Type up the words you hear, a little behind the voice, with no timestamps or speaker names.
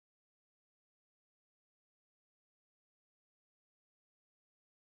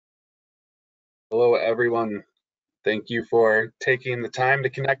Hello, everyone. Thank you for taking the time to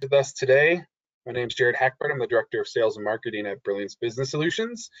connect with us today. My name is Jared Hackbart. I'm the Director of Sales and Marketing at Brilliance Business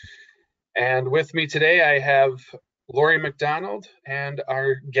Solutions. And with me today, I have Lori McDonald and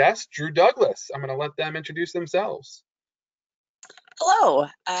our guest, Drew Douglas. I'm going to let them introduce themselves. Hello.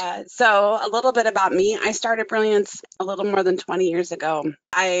 So a little bit about me. I started Brilliance a little more than 20 years ago.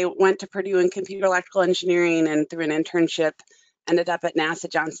 I went to Purdue in computer electrical engineering, and through an internship, ended up at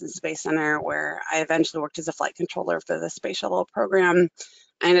NASA Johnson Space Center, where I eventually worked as a flight controller for the space shuttle program.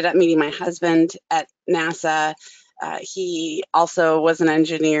 I ended up meeting my husband at NASA. He also was an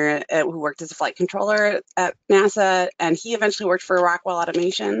engineer who worked as a flight controller at NASA, and he eventually worked for Rockwell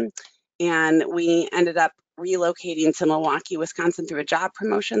Automation. And we ended up relocating to Milwaukee, Wisconsin through a job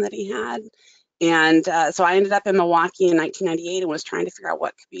promotion that he had. And so I ended up in Milwaukee in 1998 and was trying to figure out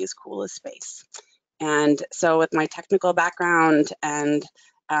what could be as cool as space. And so with my technical background and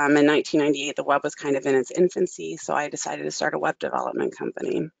in 1998, the web was kind of in its infancy, so I decided to start a web development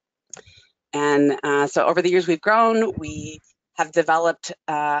company. And so over the years we've grown, we have developed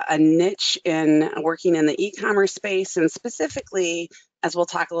a niche in working in the e-commerce space, and specifically, as we'll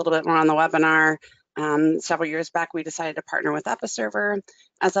talk a little bit more on the webinar, several years back, we decided to partner with Episerver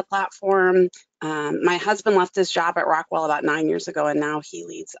as a platform. My husband left his job at Rockwell about 9 years ago, and now he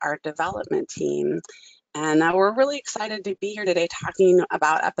leads our development team. And we're really excited to be here today talking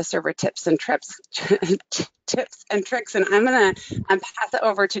about Episerver tips and tricks. And I'm going to pass it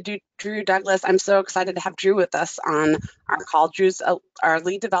over to Drew Douglas. I'm so excited to have Drew with us on our call. Drew's our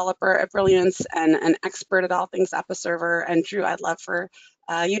lead developer at Brilliance and an expert at all things Episerver. And Drew, I'd love for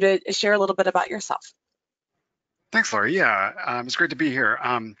you to share a little bit about yourself. Thanks, Lori. Yeah, it's great to be here.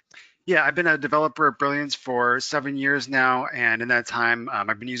 Yeah, I've been a developer at Brilliance for 7 years now, and in that time,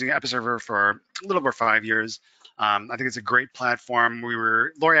 I've been using Episerver for a little over 5 years. I think it's a great platform.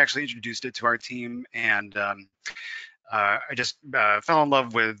 Lori actually introduced it to our team, and I just fell in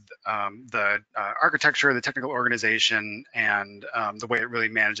love with the architecture, the technical organization, and the way it really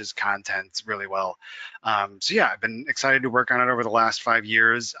manages content really well. So yeah, I've been excited to work on it over the last 5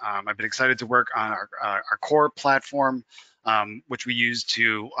 years. I've been excited to work on our core platform, which we use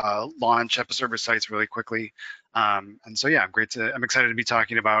to launch Episerver sites really quickly. And so yeah, I'm excited to be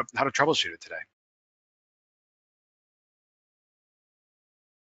talking about how to troubleshoot it today.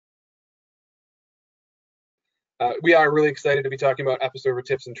 We are really excited to be talking about Episerver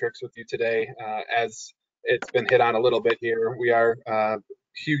tips and tricks with you today. As it's been hit on a little bit here, we are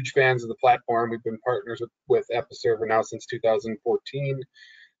huge fans of the platform. We've been partners with Episerver now since 2014,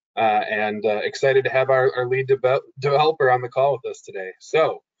 and excited to have our lead developer on the call with us today.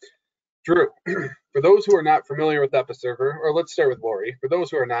 So, Drew, for those who are not familiar with Episerver, or let's start with Lori. For those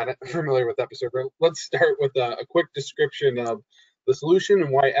who are not familiar with Episerver, let's start with a quick description of the solution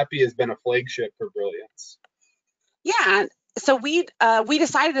and why Epi has been a flagship for Brilliance. Yeah, so we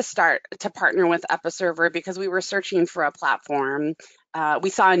decided to partner with Episerver because we were searching for a platform. We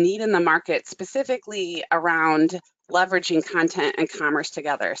saw a need in the market specifically around leveraging content and commerce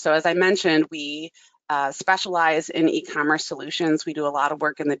together. So as I mentioned, we specialize in e-commerce solutions. We do a lot of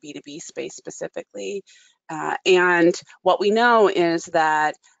work in the B2B space specifically. And what we know is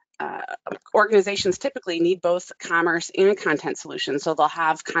that organizations typically need both commerce and content solutions. So they'll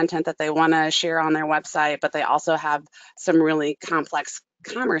have content that they want to share on their website, but they also have some really complex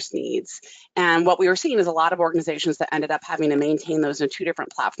commerce needs. And what we were seeing is a lot of organizations that ended up having to maintain those in two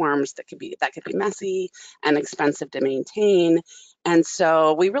different platforms that could be messy and expensive to maintain. And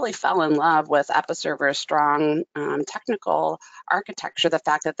so we really fell in love with Episerver's strong technical architecture, the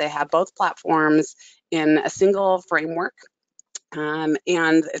fact that they have both platforms in a single framework. And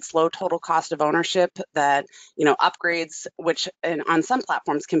it's low total cost of ownership that, upgrades, which on some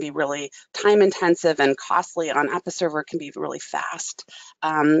platforms can be really time intensive and costly, on Episerver can be really fast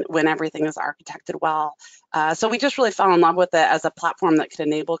when everything is architected well. So we just really fell in love with it as a platform that could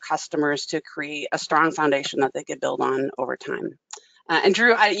enable customers to create a strong foundation that they could build on over time. And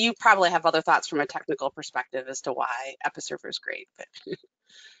Drew, you probably have other thoughts from a technical perspective as to why Episerver is great.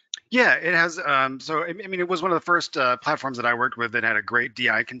 Yeah, it has. So, I mean, it was one of the first platforms that I worked with that had a great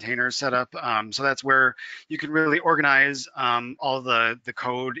DI container set up. So that's where you can really organize all the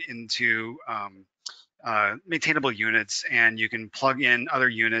code into maintainable units, and you can plug in other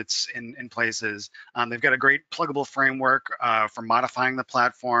units in places. They've got a great pluggable framework for modifying the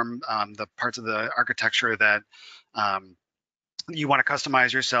platform, the parts of the architecture that you want to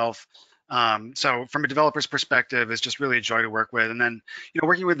customize yourself. So from a developer's perspective, it's just really a joy to work with. And then,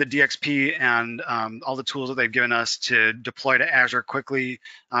 working with the DXP and all the tools that they've given us to deploy to Azure quickly,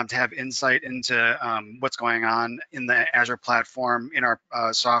 to have insight into what's going on in the Azure platform, in our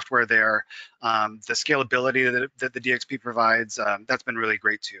software there, the scalability that the DXP provides, that's been really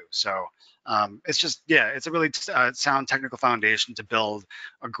great too. So it's just, yeah, it's a really sound technical foundation to build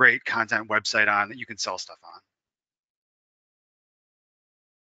a great content website on that you can sell stuff on.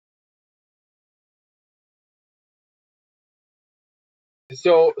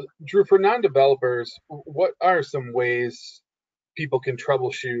 So, Drew, for non-developers, what are some ways people can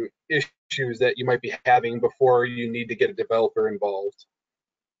troubleshoot issues that you might be having before you need to get a developer involved?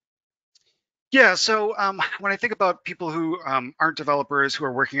 Yeah, so when I think about people who aren't developers who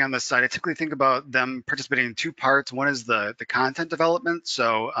are working on this side, I typically think about them participating in two parts. One is the content development,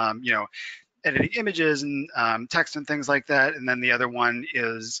 so editing images and text and things like that, and then the other one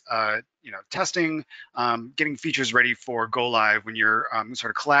is testing, getting features ready for go live when you're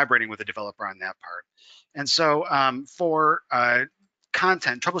sort of collaborating with a developer on that part. And so for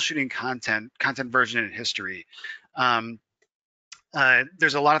content, troubleshooting content version and history.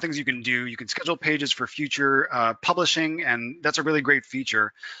 There's a lot of things you can do. You can schedule pages for future publishing, and that's a really great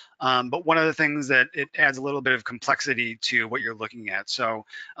feature. But one of the things that it adds a little bit of complexity to what you're looking at. So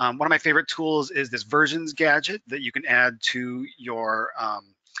one of my favorite tools is this versions gadget that you can add to your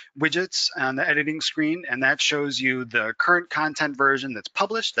widgets on the editing screen, and that shows you the current content version that's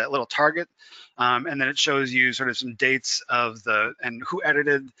published, that little target, and then it shows you sort of some dates of and who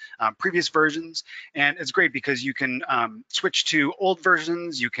edited previous versions. And it's great because you can switch to old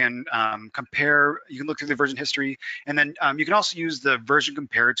versions, you can compare, you can look through the version history, and then you can also use the version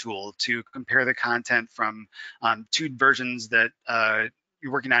compare tool to compare the content from two versions that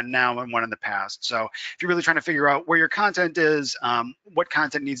you're working on now and one in the past. So if you're really trying to figure out where your content is, what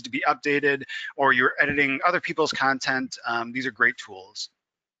content needs to be updated, or you're editing other people's content, these are great tools.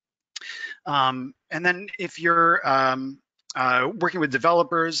 And then if you're working with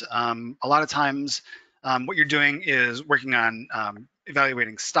developers, a lot of times what you're doing is working on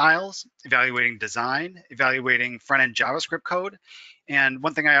evaluating styles, evaluating design, evaluating front-end JavaScript code. And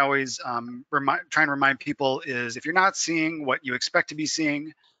one thing I always try and remind people is if you're not seeing what you expect to be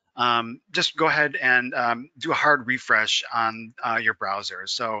seeing, just go ahead and do a hard refresh on your browser.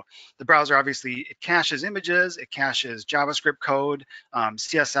 So the browser, obviously, it caches images, it caches JavaScript code,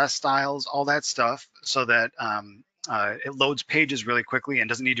 CSS styles, all that stuff, so that it loads pages really quickly and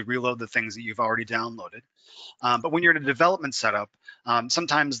doesn't need to reload the things that you've already downloaded. But when you're in a development setup,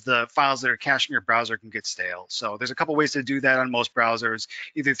 sometimes the files that are cached in your browser can get stale. So there's a couple ways to do that on most browsers,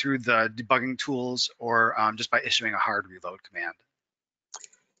 either through the debugging tools or just by issuing a hard reload command.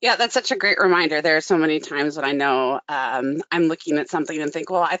 Yeah, that's such a great reminder. There are so many times when I know I'm looking at something and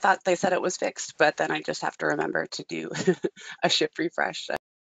think, well, I thought they said it was fixed, but then I just have to remember to do a ship refresh.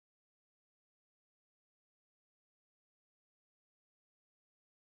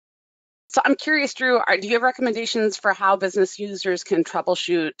 So I'm curious, Drew, do you have recommendations for how business users can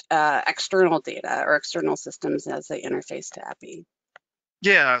troubleshoot external data or external systems as they interface to Epi?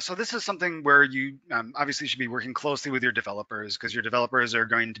 Yeah, so this is something where you obviously should be working closely with your developers, because your developers are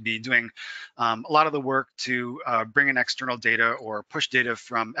going to be doing a lot of the work to bring in external data or push data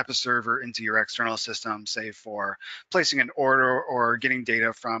from Episerver into your external system, say for placing an order or getting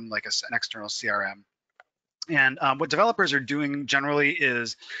data from like an external CRM. And what developers are doing generally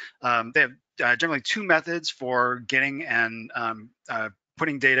is they have generally two methods for getting and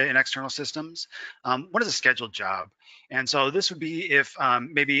putting data in external systems. One is a scheduled job. And so this would be if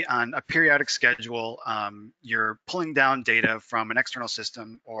maybe on a periodic schedule, you're pulling down data from an external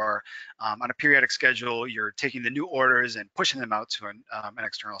system, or on a periodic schedule, you're taking the new orders and pushing them out to an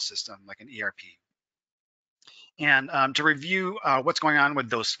external system like an ERP. And to review what's going on with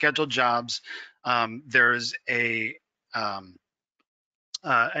those scheduled jobs, there's an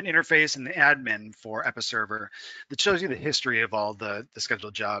interface in the admin for Episerver that shows you the history of all the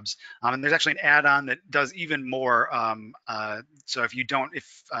scheduled jobs. And there's actually an add-on that does even more. So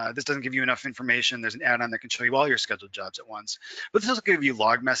if this doesn't give you enough information, there's an add-on that can show you all your scheduled jobs at once. But this will give you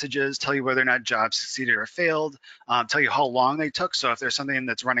log messages, tell you whether or not jobs succeeded or failed, tell you how long they took. So if there's something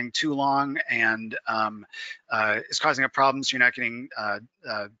that's running too long and is causing a problem, so you're not getting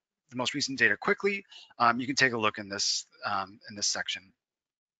the most recent data quickly, you can take a look in this section.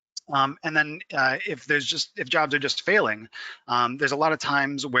 And then if jobs are just failing, there's a lot of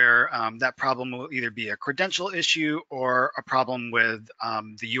times where that problem will either be a credential issue or a problem with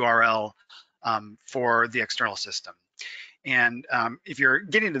the URL for the external system. And if you're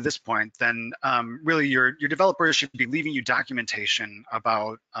getting to this point, then really your developers should be leaving you documentation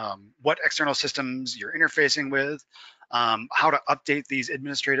about what external systems you're interfacing with, how to update these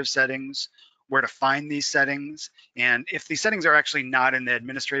administrative settings, where to find these settings, and if these settings are actually not in the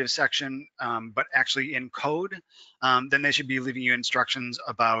administrative section, but actually in code, then they should be leaving you instructions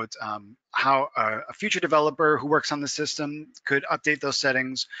about how a future developer who works on the system could update those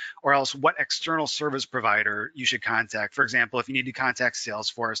settings, or else what external service provider you should contact. For example, if you need to contact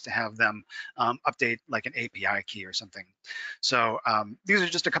Salesforce to have them update like an API key or something. So these are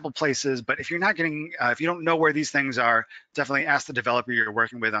just a couple places, but if you're not getting, if you don't know where these things are, definitely ask the developer you're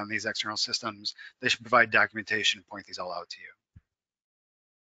working with on these external systems. They should provide documentation and point these all out to you.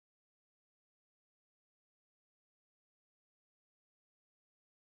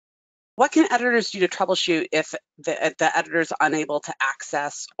 What can editors do to troubleshoot if the editor's unable to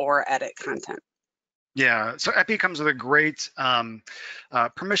access or edit content? Yeah, so Epi comes with a great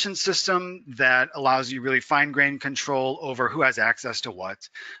permission system that allows you really fine-grained control over who has access to what.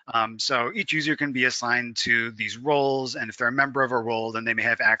 So each user can be assigned to these roles, and if they're a member of a role, then they may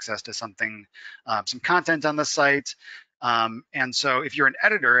have access to something, some content on the site. And so if you're an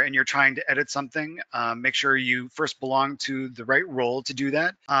editor and you're trying to edit something, make sure you first belong to the right role to do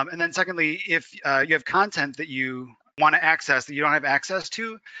that. And then secondly, if you have content that you want to access that you don't have access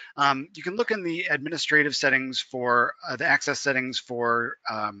to, you can look in the administrative settings for the access settings for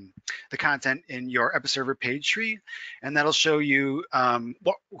the content in your Episerver page tree, and that'll show you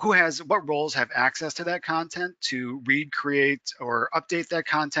what roles have access to that content to read, create, or update that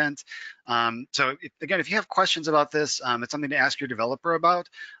content. So again, if you have questions about this, it's something to ask your developer about,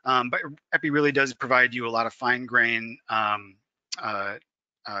 but Epi really does provide you a lot of fine-grained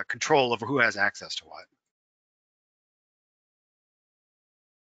control over who has access to what.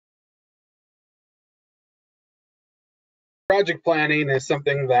 Project planning is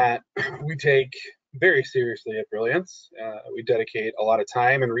something that we take very seriously at Brilliance. We dedicate a lot of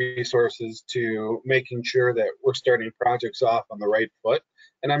time and resources to making sure that we're starting projects off on the right foot.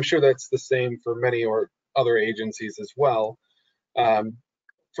 And I'm sure that's the same for many or other agencies as well.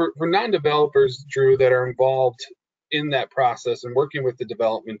 For non-developers, Drew, that are involved in that process and working with the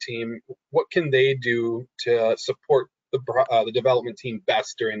development team, what can they do to support the development team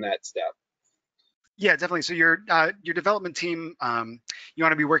best during that step? Yeah, definitely. So your development team, you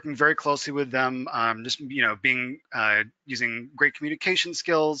want to be working very closely with them. Just being using great communication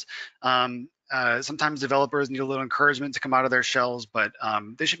skills. Sometimes developers need a little encouragement to come out of their shells, but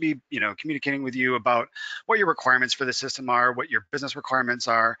they should be communicating with you about what your requirements for the system are, what your business requirements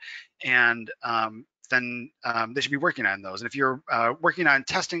are, and then they should be working on those. And if you're working on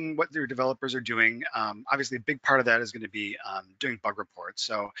testing what your developers are doing, obviously a big part of that is going to be doing bug reports.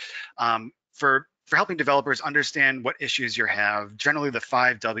 So for helping developers understand what issues you have, generally the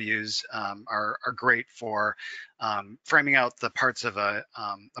 5 Ws are great for framing out the parts of a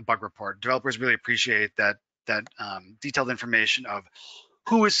bug report. Developers really appreciate that detailed information of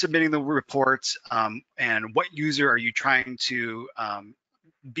who is submitting the reports and what user are you trying to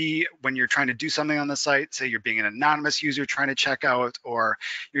be when you're trying to do something on the site. Say you're being an anonymous user trying to check out, or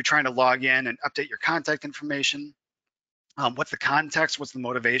you're trying to log in and update your contact information. What's the context? What's the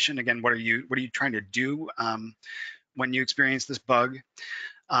motivation? Again, what are you trying to do when you experience this bug?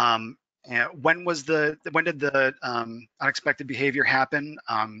 And when did the unexpected behavior happen?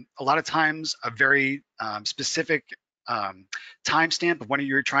 A lot of times, a very specific timestamp of when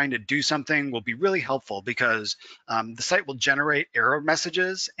you're trying to do something will be really helpful, because the site will generate error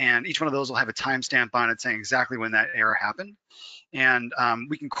messages, and each one of those will have a timestamp on it saying exactly when that error happened. And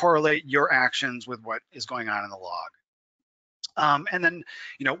we can correlate your actions with what is going on in the log. And then,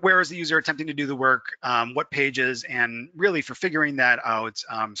 where is the user attempting to do the work, what pages, and really for figuring that out,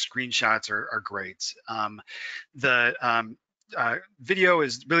 screenshots are great. Video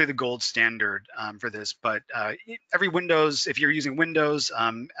is really the gold standard for this, but every Windows, if you're using Windows,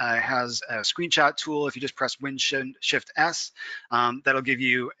 has a screenshot tool. If you just press Win-Shift-S, that'll give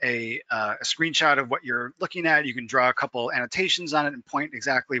you a screenshot of what you're looking at. You can draw a couple annotations on it and point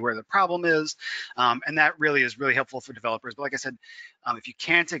exactly where the problem is, and that really is really helpful for developers. But like I said, if you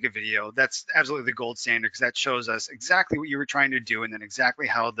can take a video, that's absolutely the gold standard, because that shows us exactly what you were trying to do and then exactly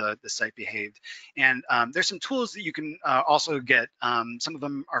how the site behaved. And there's some tools that you can also get. Some of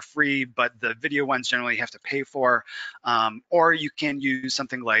them are free, but the video ones generally you have to pay for. Or you can use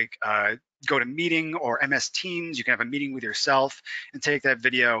something like GoToMeeting or MS Teams. You can have a meeting with yourself and take that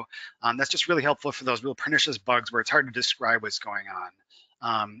video. That's just really helpful for those real pernicious bugs where it's hard to describe what's going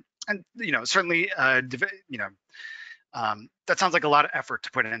on. And certainly, that sounds like a lot of effort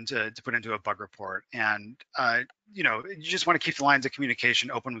to put into a bug report. And you know, you just want to keep the lines of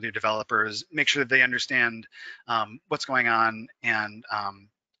communication open with your developers, make sure that they understand what's going on, and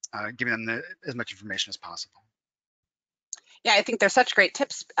giving them as much information as possible. Yeah, I think they're such great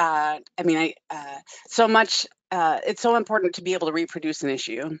tips. It's so important to be able to reproduce an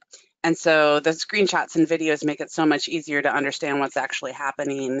issue. And so the screenshots and videos make it so much easier to understand what's actually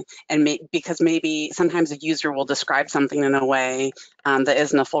happening. And because maybe sometimes a user will describe something in a way that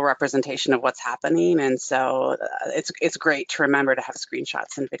isn't a full representation of what's happening. And so it's great to remember to have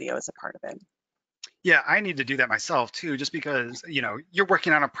screenshots and video as a part of it. Yeah, I need to do that myself too, just because, you know, you're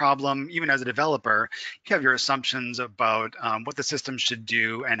working on a problem, even as a developer, you have your assumptions about what the system should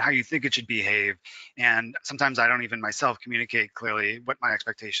do and how you think it should behave. And sometimes I don't even myself communicate clearly what my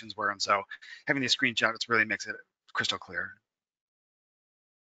expectations were. And so having these screenshots really makes it crystal clear.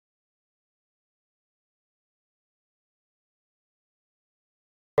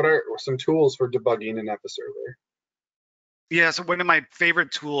 What are some tools for debugging in Episerver? Yeah, so one of my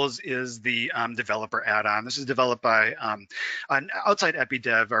favorite tools is the developer add-on. This is developed by an outside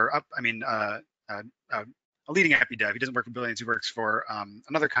EpiDev, or a leading EpiDev. He doesn't work for Brilliance. He works for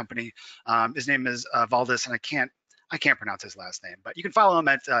another company. His name is Valdis, and I can't pronounce his last name, but you can follow him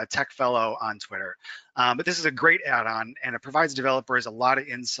at TechFellow on Twitter. But this is a great add-on, and it provides developers a lot of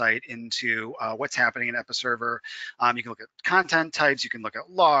insight into what's happening in Episerver. You can look at content types, you can look at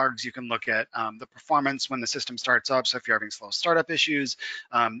logs, you can look at the performance when the system starts up. So if you're having slow startup issues,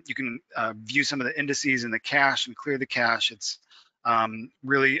 you can view some of the indices in the cache and clear the cache. It's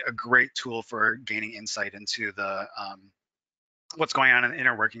really a great tool for gaining insight into the what's going on in the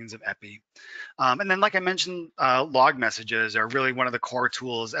inner workings of Epi. And then, like I mentioned, log messages are really one of the core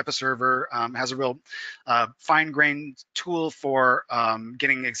tools. Episerver has a real fine-grained tool for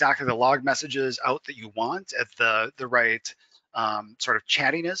getting exactly the log messages out that you want at the right sort of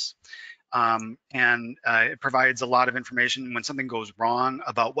chattiness. It provides a lot of information when something goes wrong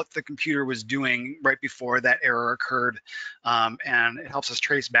about what the computer was doing right before that error occurred. And it helps us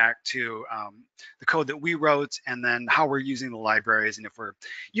trace back to the code that we wrote and then how we're using the libraries, and if we're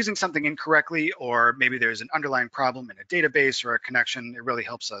using something incorrectly, or maybe there's an underlying problem in a database or a connection, it really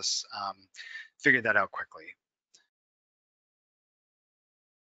helps us figure that out quickly.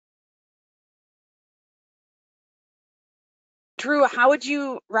 Drew, how would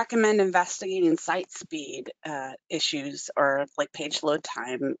you recommend investigating site speed issues or like page load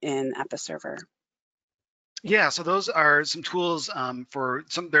time in Episerver? Yeah, so those are some tools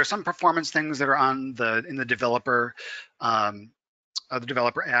there are some performance things that are in the developer the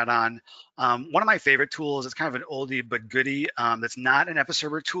developer add-on. One of my favorite tools, it's kind of an oldie but goodie, that's not an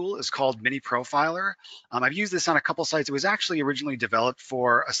Episerver tool, is called Mini Profiler. I've used this on a couple sites. It was actually originally developed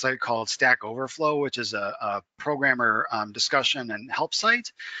for a site called Stack Overflow, which is a programmer discussion and help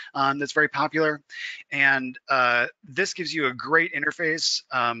site that's very popular. And this gives you a great interface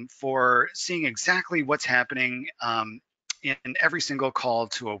for seeing exactly what's happening in every single call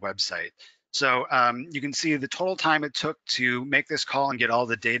to a website. So you can see the total time it took to make this call and get all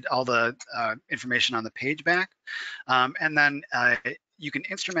the data, all the information on the page back. And then you can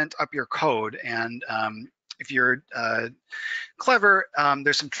instrument up your code. And if you're clever,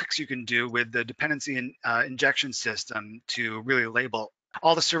 there's some tricks you can do with the dependency injection system to really label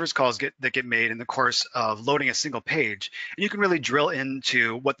all the service calls that get made in the course of loading a single page. And you can really drill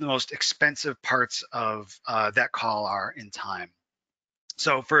into what the most expensive parts of that call are in time.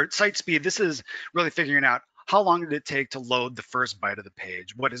 So for site speed, this is really figuring out how long did it take to load the first byte of the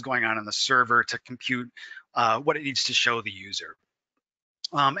page? What is going on the server to compute what it needs to show the user?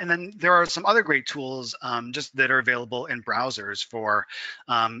 And then there are some other great tools just that are available in browsers for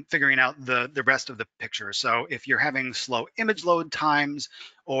figuring out the rest of the picture. So if you're having slow image load times,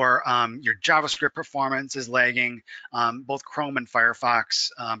 or your JavaScript performance is lagging, both Chrome and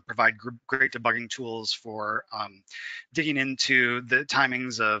Firefox provide great debugging tools for digging into the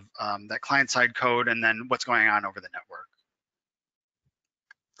timings of that client-side code and then what's going on over the network.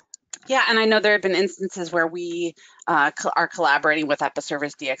 Yeah, and I know there have been instances where we are collaborating with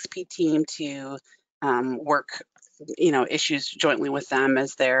Episerver's DXP team to work, issues jointly with them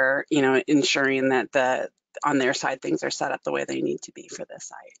as they're, ensuring that on their side things are set up the way they need to be for this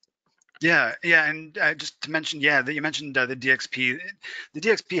site. Yeah, and just to mention, that you mentioned the DXP. The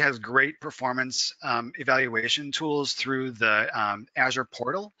DXP has great performance evaluation tools through the Azure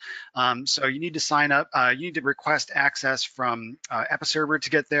portal. So you need to sign up. You need to request access from Episerver to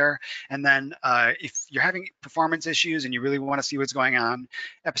get there. And then if you're having performance issues and you really want to see what's going on,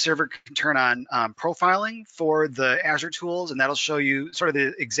 Episerver can turn on profiling for the Azure tools, and that'll show you sort of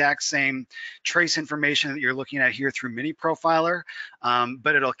the exact same trace information that you're looking at here through Mini Profiler.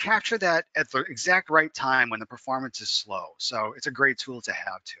 But it'll capture that at the exact right time when the performance is slow. So it's a great tool to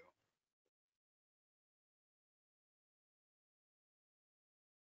have too.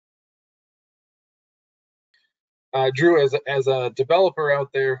 Drew, as a developer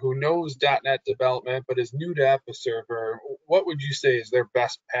out there who knows .NET development but is new to Episerver, what would you say is their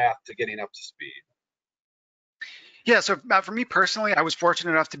best path to getting up to speed? Yeah, so for me personally, I was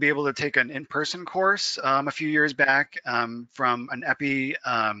fortunate enough to be able to take an in-person course a few years back from an Epi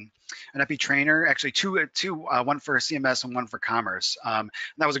trainer, actually two, one for CMS and one for Commerce. And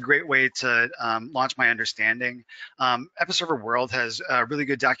that was a great way to launch my understanding. Episerver World has really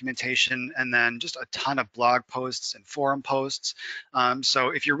good documentation and then just a ton of blog posts and forum posts. So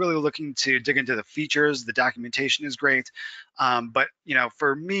if you're really looking to dig into the features, the documentation is great. But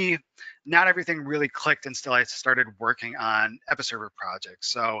for me, not everything really clicked until I started working on Episerver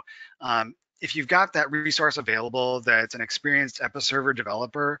projects. So if you've got that resource available that's an experienced Episerver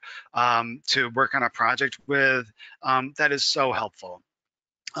developer to work on a project with, that is so helpful.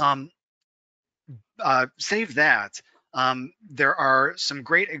 Save that. There are some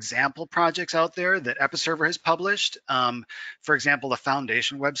great example projects out there that Episerver has published. For example, the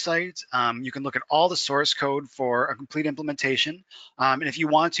Foundation website. You can look at all the source code for a complete implementation. And if you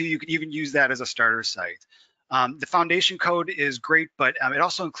want to, you can even use that as a starter site. The Foundation code is great, but it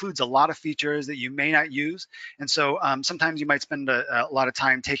also includes a lot of features that you may not use. And so sometimes you might spend a lot of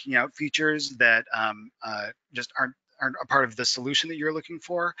time taking out features that just aren't a part of the solution that you're looking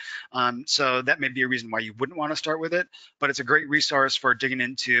for. So that may be a reason why you wouldn't want to start with it, but it's a great resource for digging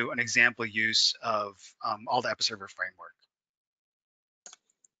into an example use of all the Episerver framework.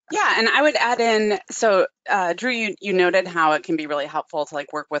 Yeah, and I would add in, so Drew, you noted how it can be really helpful to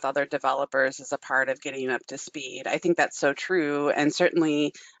work with other developers as a part of getting up to speed. I think that's so true, and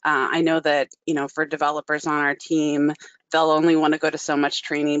certainly I know that for developers on our team, they'll only want to go to so much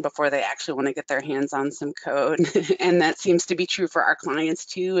training before they actually want to get their hands on some code, and that seems to be true for our clients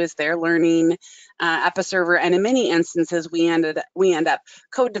too, as they're learning Episerver, and in many instances we end up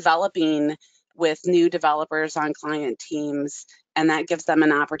co-developing with new developers on client teams, and that gives them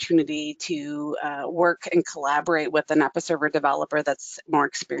an opportunity to work and collaborate with an Episerver developer that's more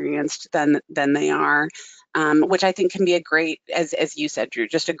experienced than they are, which I think can be a great, as you said, Drew,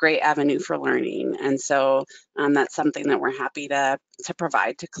 just a great avenue for learning. And so that's something that we're happy to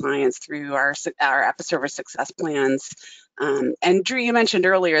provide to clients through our Episerver success plans. And Drew, you mentioned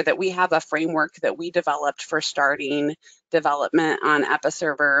earlier that we have a framework that we developed for starting development on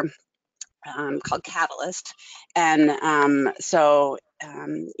Episerver called Catalyst, and so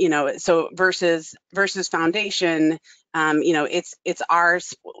versus Foundation, it's our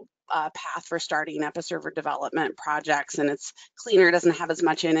path for starting Episerver development projects, and it's cleaner, doesn't have as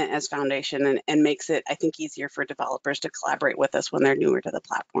much in it as Foundation, and makes it, I think, easier for developers to collaborate with us when they're newer to the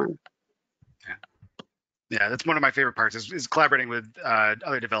platform. Yeah, that's one of my favorite parts is collaborating with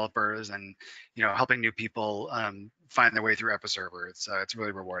other developers and helping new people find their way through Episerver. It's a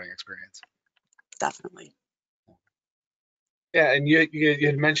really rewarding experience. Definitely. Yeah, and you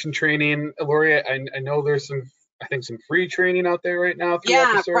had mentioned training, Lori. I know there's some free training out there right now through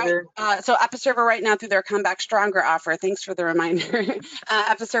Episerver. Right. So Episerver right now through their Come Back Stronger offer, thanks for the reminder.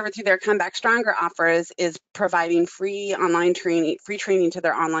 Episerver through their Come Back Stronger offers is providing free training to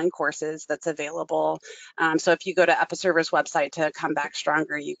their online courses that's available. So if you go to Episerver's website to Come Back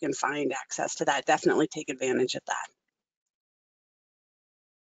Stronger, you can find access to that. Definitely take advantage of that.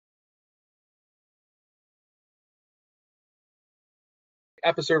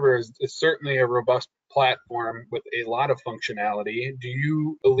 Episerver is certainly a robust platform with a lot of functionality. Do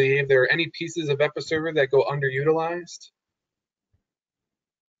you believe there are any pieces of Episerver that go underutilized?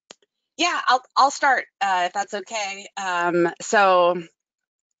 Yeah, I'll start if that's okay.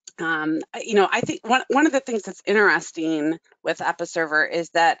 I think one of the things that's interesting with Episerver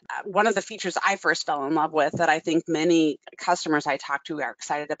is that one of the features I first fell in love with that I think many customers I talk to are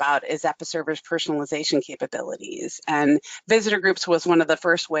excited about is Episerver's personalization capabilities. And visitor groups was one of the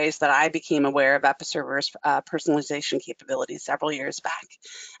first ways that I became aware of Episerver's personalization capabilities several years back.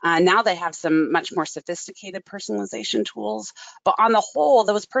 Now they have some much more sophisticated personalization tools, but on the whole,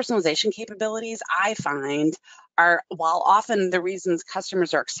 those personalization capabilities I find are, while often the reasons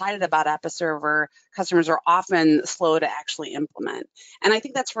customers are excited about Episerver, customers are often slow to actually implement. And I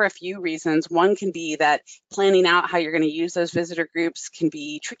think that's for a few reasons. One can be that planning out how you're going to use those visitor groups can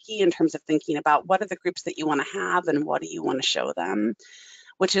be tricky in terms of thinking about what are the groups that you want to have and what do you want to show them,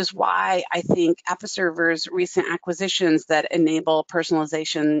 which is why I think Episerver's recent acquisitions that enable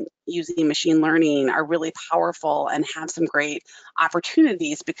personalization using machine learning are really powerful and have some great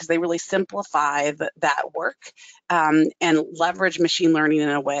opportunities because they really simplify that work and leverage machine learning in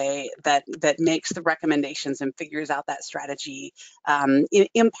a way that makes the recommendations and figures out that strategy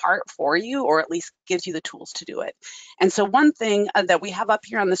in part for you, or at least gives you the tools to do it. And so one thing that we have up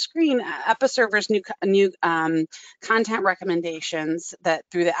here on the screen, Episerver's new content recommendations that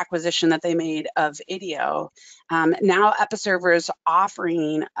through the acquisition that they made of IDEO. Now Episerver is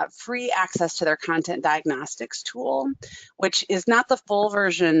offering free access to their content diagnostics tool, which is not the full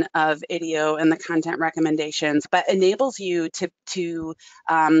version of IDEO and the content recommendations, but enables you to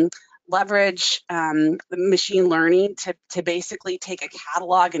leverage machine learning to basically take a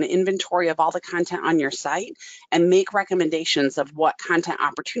catalog and inventory of all the content on your site and make recommendations of what content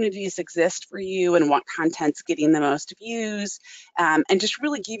opportunities exist for you and what content's getting the most views, and just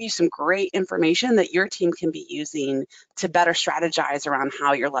really give you some great information that your team can be using to better strategize around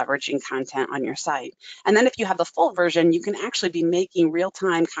how you're leveraging content on your site. And then if you have the full version, you can actually be making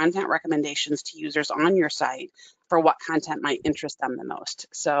real-time content recommendations to users on your site for what content might interest them the most.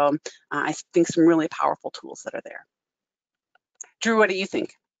 So I think some really powerful tools that are there. Drew, what do you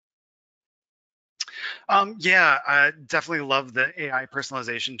think? Yeah, I definitely love the AI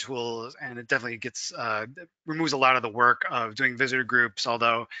personalization tools, and it definitely removes a lot of the work of doing visitor groups,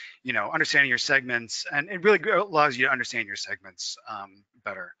 although, understanding your segments, and it really allows you to understand your segments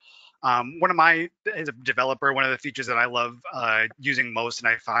better. As a developer, one of the features that I love using most and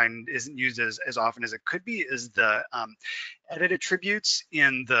I find isn't used as often as it could be is the edit attributes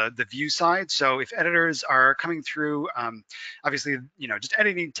in the view side. So if editors are coming through, obviously, just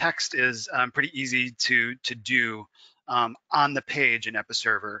editing text is pretty easy to do on the page in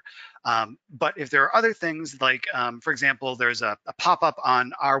Episerver. But if there are other things like, for example, there's a pop-up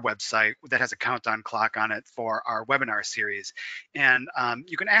on our website that has a countdown clock on it for our webinar series. And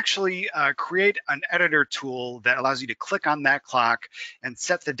you can actually create an editor tool that allows you to click on that clock and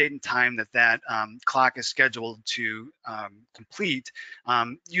set the date and time that clock is scheduled to complete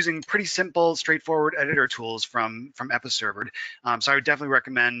using pretty simple, straightforward editor tools from Episerver. So I would definitely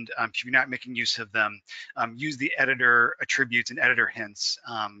recommend, if you're not making use of them, use the editor attributes and editor hints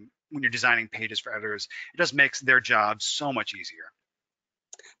when you're designing pages for editors. It just makes their job so much easier.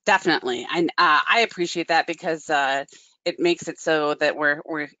 Definitely, and I appreciate that because it makes it so that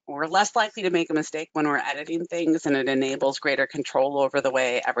we're less likely to make a mistake when we're editing things, and it enables greater control over the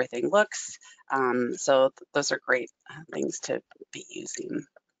way everything looks. So those are great things to be using.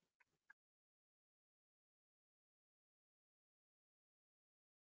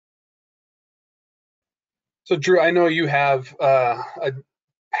 So Drew, I know you have a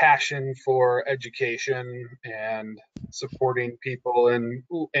passion for education and supporting people in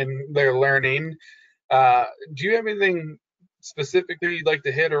their learning. Do you have anything specifically you'd like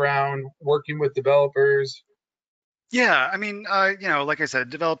to hit around working with developers? Yeah, I mean, like I said,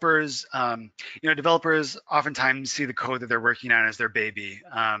 developers oftentimes see the code that they're working on as their baby.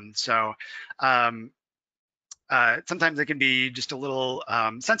 Sometimes they can be just a little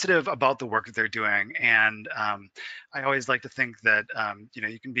sensitive about the work that they're doing, and I always like to think that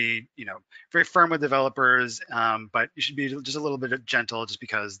you can be very firm with developers, but you should be just a little bit gentle, just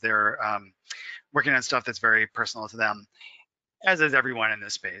because they're working on stuff that's very personal to them, as is everyone in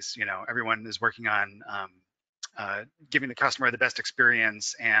this space. Everyone is working on giving the customer the best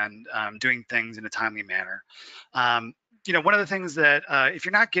experience and doing things in a timely manner. One of the things that if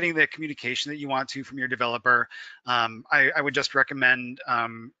you're not getting the communication that you want to from your developer, I would just recommend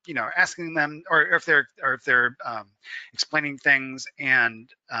asking them, or if they're explaining things and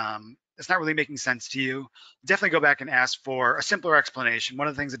it's not really making sense to you, definitely go back and ask for a simpler explanation. One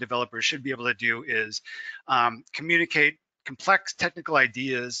of the things that developers should be able to do is communicate complex technical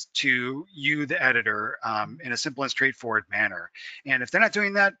ideas to you, the editor, in a simple and straightforward manner. And if they're not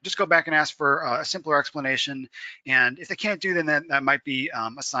doing that, just go back and ask for a simpler explanation. And if they can't do that, that might be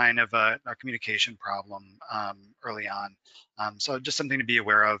a sign of a communication problem early on. So just something to be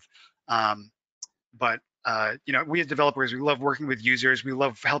aware of. We as developers, we love working with users. We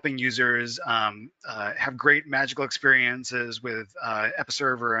love helping users have great magical experiences with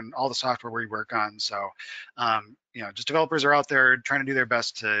Episerver and all the software we work on. So, just developers are out there trying to do their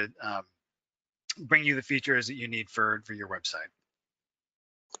best to bring you the features that you need for your website.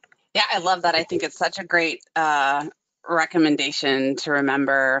 Yeah, I love that. I think it's such a great recommendation to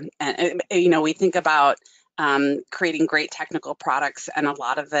remember. And, we think about creating great technical products, and a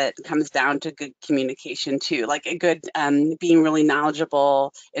lot of it comes down to good communication too. Like a good being really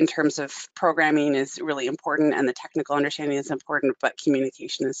knowledgeable in terms of programming is really important, and the technical understanding is important, but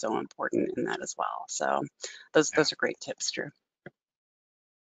communication is so important in that as well. So those are great tips, Drew.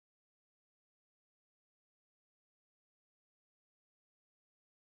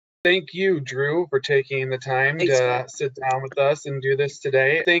 Thank you, Drew, for taking the time Thanks, to sit down with us and do this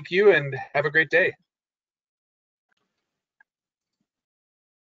today. Thank you, and have a great day.